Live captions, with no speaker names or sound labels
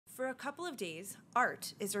a couple of days,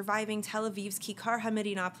 art is reviving Tel Aviv's Kikar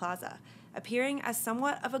HaMedina Plaza, appearing as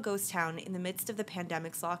somewhat of a ghost town in the midst of the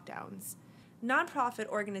pandemic's lockdowns. Nonprofit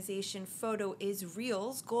organization Photo Is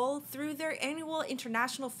Real's goal through their annual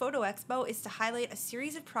International Photo Expo is to highlight a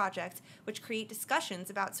series of projects which create discussions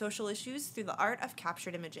about social issues through the art of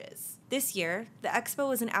captured images. This year, the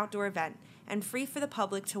expo is an outdoor event and free for the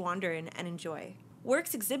public to wander in and enjoy.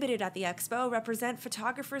 Works exhibited at the expo represent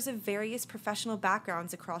photographers of various professional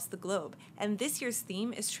backgrounds across the globe, and this year's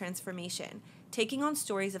theme is transformation, taking on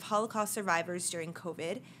stories of Holocaust survivors during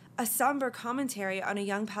COVID, a somber commentary on a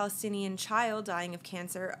young Palestinian child dying of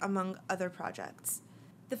cancer, among other projects.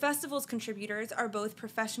 The festival's contributors are both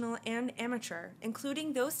professional and amateur,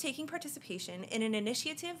 including those taking participation in an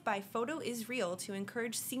initiative by Photo Is Real to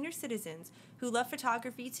encourage senior citizens who love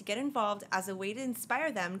photography to get involved as a way to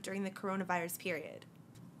inspire them during the coronavirus period.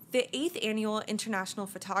 The 8th Annual International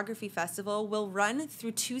Photography Festival will run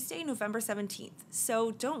through Tuesday, November 17th,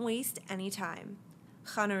 so don't waste any time.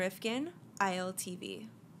 Chana Rifkin, ILTV.